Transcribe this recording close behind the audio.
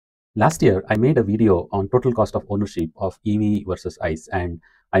Last year, I made a video on total cost of ownership of EV versus ICE, and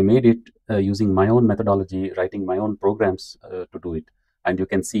I made it using my own methodology, writing my own programs to do it. And you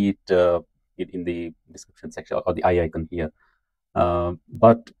can see it in the description section or the eye icon here.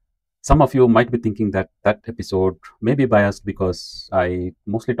 But some of you might be thinking that that episode may be biased because I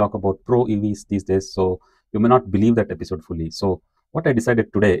mostly talk about pro EVs these days. So you may not believe that episode fully. So what I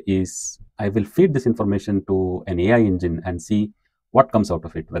decided today is I will feed this information to an AI engine and see what comes out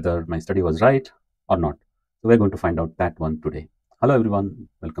of it, whether my study was right or not. So we're going to find out that one today. Hello everyone,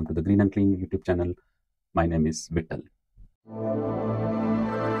 welcome to the Green and Clean YouTube channel. My name is Vittal.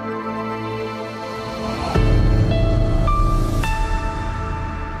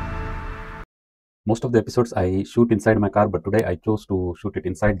 Most of the episodes I shoot inside my car, but today I chose to shoot it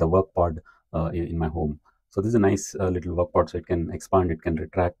inside the work pod in my home. So this is a nice little work pod, so it can expand, it can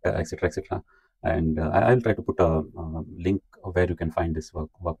retract, etc., etc. And I'll try to put a link where you can find this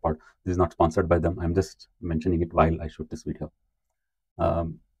work pod. This is not sponsored by them. I'm just mentioning it while I shoot this video.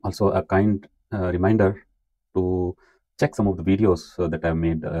 Also, a kind reminder to check some of the videos that I've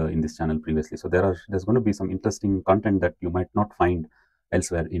made in this channel previously. So there's going to be some interesting content that you might not find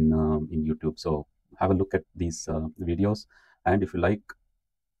elsewhere in YouTube. So have a look at these videos, and if you like,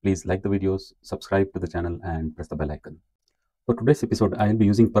 please like the videos, subscribe to the channel, and press the bell icon. For today's episode, I'll be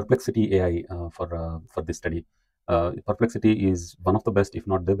using Perplexity AI for this study. Perplexity is one of the best, if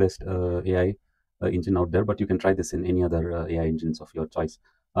not the best, AI engine out there, but you can try this in any other AI engines of your choice.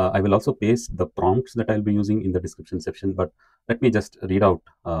 I will also paste the prompts that I'll be using in the description section, but let me just read out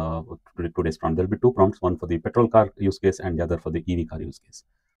today's prompt. There'll be two prompts, one for the petrol car use case and the other for the EV car use case.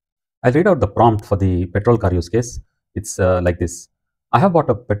 I'll read out the prompt for the petrol car use case. It's like this. I have bought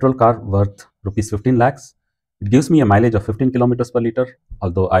a petrol car worth rupees 15 lakhs. It gives me a mileage of 15 kilometers per liter,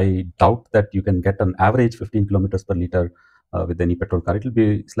 although I doubt that you can get an average 15 kilometers per liter with any petrol car. It will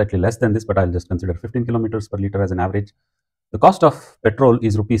be slightly less than this, but I'll just consider 15 kilometers per liter as an average. The cost of petrol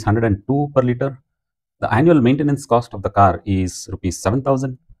is rupees 102 per liter. The annual maintenance cost of the car is rupees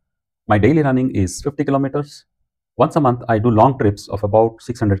 7,000. My daily running is 50 kilometers. Once a month, I do long trips of about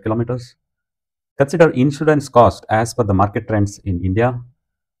 600 kilometers. Consider insurance cost as per the market trends in India.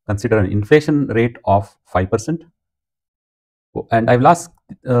 Consider an inflation rate of 5%. And I've asked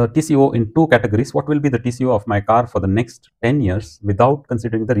TCO in two categories. What will be the TCO of my car for the next 10 years without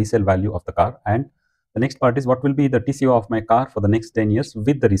considering the resale value of the car? And the next part is what will be the TCO of my car for the next 10 years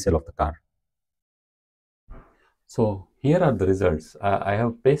with the resale of the car? So here are the results. I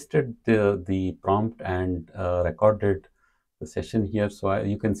have pasted the prompt and recorded the session here. So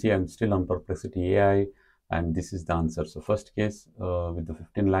you can see I'm still on Perplexity AI, and this is the answer. So first case with the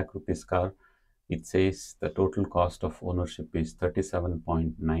 15 lakh rupees car, it says the total cost of ownership is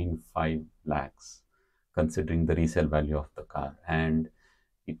 37.95 lakhs, considering the resale value of the car, and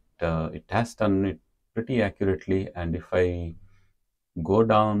it has done it pretty accurately. And if I go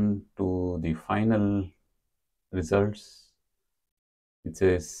down to the final results, it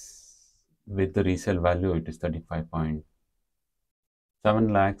says with the resale value it is 35.7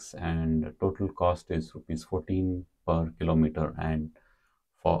 lakhs and total cost is rupees 14 per kilometer and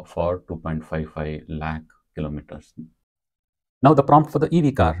for 2.55 lakh kilometers. Now the prompt for the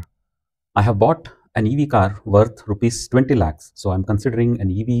EV car. I have bought an EV car worth rupees 20 lakhs. So I'm considering an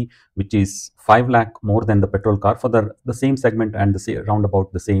EV which is 5 lakh more than the petrol car for the same segment and round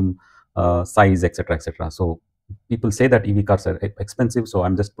about the same size, etc., etc. So people say that EV cars are expensive, so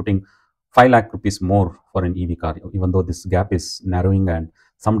I'm just putting 5 lakh rupees more for an EV car, even though this gap is narrowing and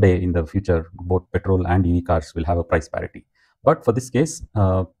someday in the future both petrol and EV cars will have a price parity. But for this case,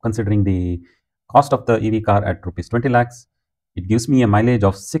 considering the cost of the EV car at rupees 20 lakhs, it gives me a mileage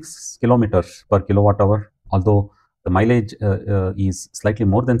of 6 kilometers per kilowatt hour. Although the mileage is slightly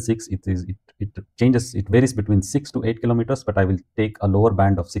more than 6, it changes, it varies between 6 to 8 kilometers, but I will take a lower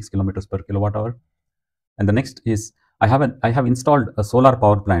band of 6 kilometers per kilowatt hour. And the next is I have installed a solar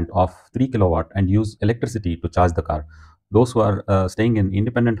power plant of 3 kilowatt and use electricity to charge the car. Those who are staying in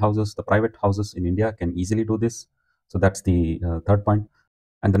independent houses, the private houses in India can easily do this. So that's the third point.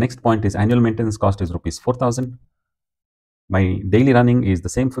 And the next point is annual maintenance cost is rupees 4,000. My daily running is the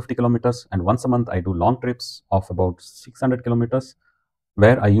same 50 kilometers, and once a month I do long trips of about 600 kilometers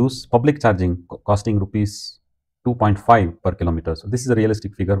where I use public charging costing rupees 2.5 per kilometer. So this is a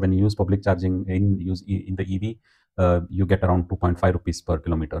realistic figure. When you use public charging in the EV, you get around 2.5 rupees per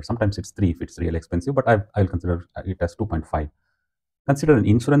kilometer. Sometimes it's 3 if it's really expensive, but I'll consider it as 2.5. Consider an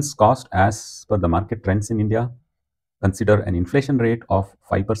insurance cost as per the market trends in India. Consider an inflation rate of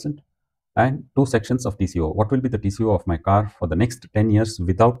 5%. And two sections of TCO. What will be the TCO of my car for the next 10 years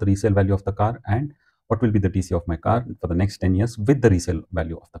without the resale value of the car, and what will be the TCO of my car for the next 10 years with the resale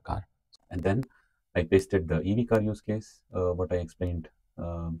value of the car. And then I pasted the EV car use case, what I explained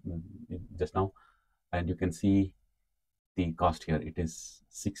just now, and you can see the cost here. It is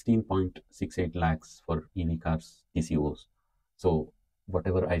 16.68 lakhs for EV cars TCOs. So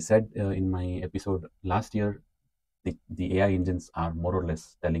whatever I said in my episode last year, the AI engines are more or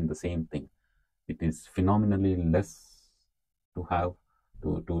less telling the same thing. It is phenomenally less to have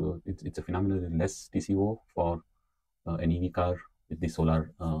it's a phenomenally less TCO for an EV car with the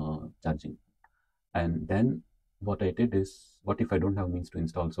solar charging. And then what I did is, what if I don't have means to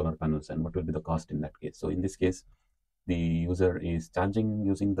install solar panels, and what will be the cost in that case? So in this case, the user is charging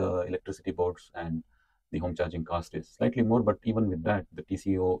using the electricity boards, and the home charging cost is slightly more, but even with that, the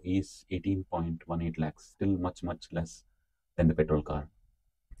TCO is 18.18 lakhs, still much less than the petrol car.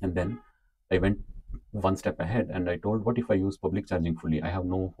 And then I went one step ahead and I told, what if I use public charging fully? I have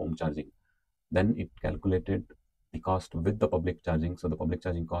no home charging. Then it calculated the cost with the public charging. So the public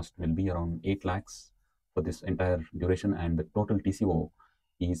charging cost will be around 8 lakhs for this entire duration, and the total TCO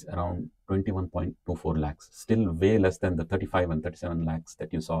is around 21.24 lakhs, still way less than the 35 and 37 lakhs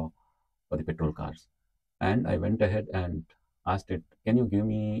that you saw for the petrol cars. And I went ahead and asked it, can you give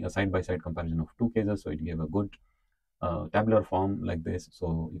me a side-by-side comparison of two cases? So it gave a good tabular form like this.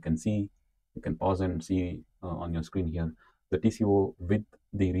 So you can see, you can pause and see on your screen here, the TCO with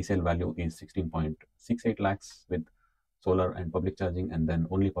the resale value is 16.68 lakhs with solar and public charging, and then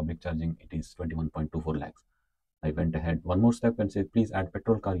only public charging it is 21.24 lakhs. I went ahead one more step and said, please add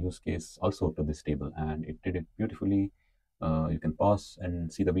petrol car use case also to this table, and it did it beautifully. You can pause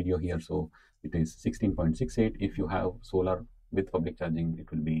and see the video here. So it is 16.68 if you have solar with public charging. It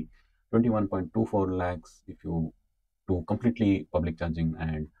will be 21.24 lakhs if you do completely public charging,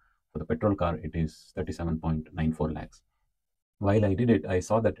 and for the petrol car it is 37.94 lakhs. While I did it, I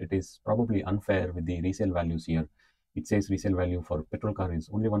saw that it is probably unfair with the resale values here. It says resale value for petrol car is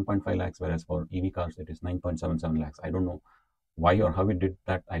only 1.5 lakhs, whereas for EV cars it is 9.77 lakhs. I don't know why or how it did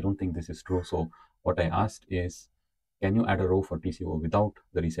that. I don't think this is true. So what I asked is, can you add a row for TCO without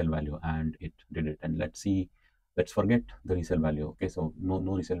the resale value? And it did it. And let's see, let's forget the resale value. Okay, so no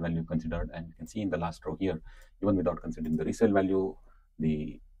resale value considered. And you can see in the last row here, even without considering the resale value,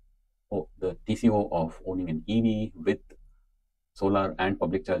 the the TCO of owning an EV with solar and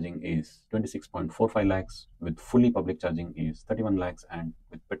public charging is 26.45 lakhs, with fully public charging is 31 lakhs, and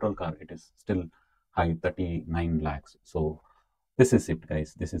with petrol car it is still high 39 lakhs. So this is it,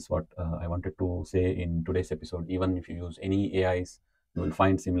 guys. This is what I wanted to say in today's episode. Even if you use any AIs, you will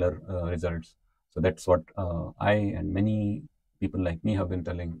find similar results. So that's what I and many people like me have been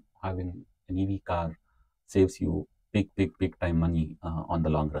telling. Having an EV car saves you big time money on the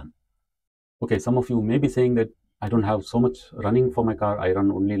long run. Okay, some of you may be saying that I don't have so much running for my car. I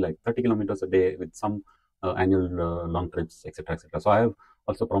run only like 30 kilometers a day with some annual long trips, etc., etc. So I have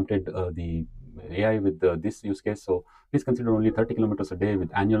also prompted the AI with this use case. So please consider only 30 kilometers a day with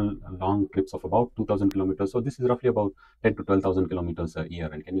annual long trips of about 2,000 kilometers. So this is roughly about 10 to 12,000 kilometers a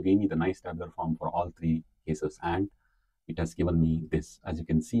year. And can you give me the nice tabular form for all three cases? And it has given me this. As you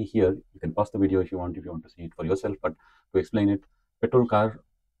can see here, you can pause the video if you want to see it for yourself. But to explain it, petrol car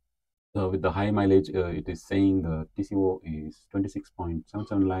with the high mileage, it is saying the TCO is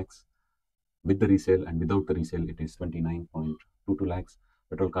 26.77 lakhs with the resale, and without the resale, it is 29.22 lakhs.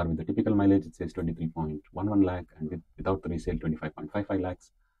 Petrol car with the typical mileage, it says 23.11 lakh, and without the resale, 25.55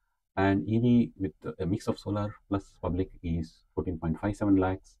 lakhs. And EV with a mix of solar plus public is 14.57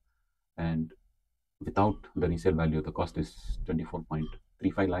 lakhs, and without the resale value, the cost is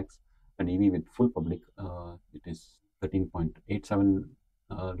 24.35 lakhs. And EV with full public, it is 13.87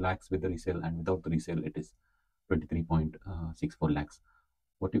 lakhs with the resale, and without the resale, it is 23.64 lakhs.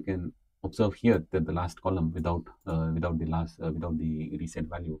 What you can observe here, that the last column without the resale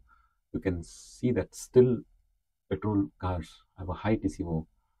value, you can see that still petrol cars have a high TCO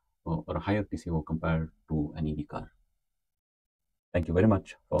or a higher TCO compared to an EV car. Thank you very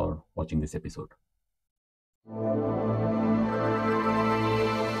much for watching this episode.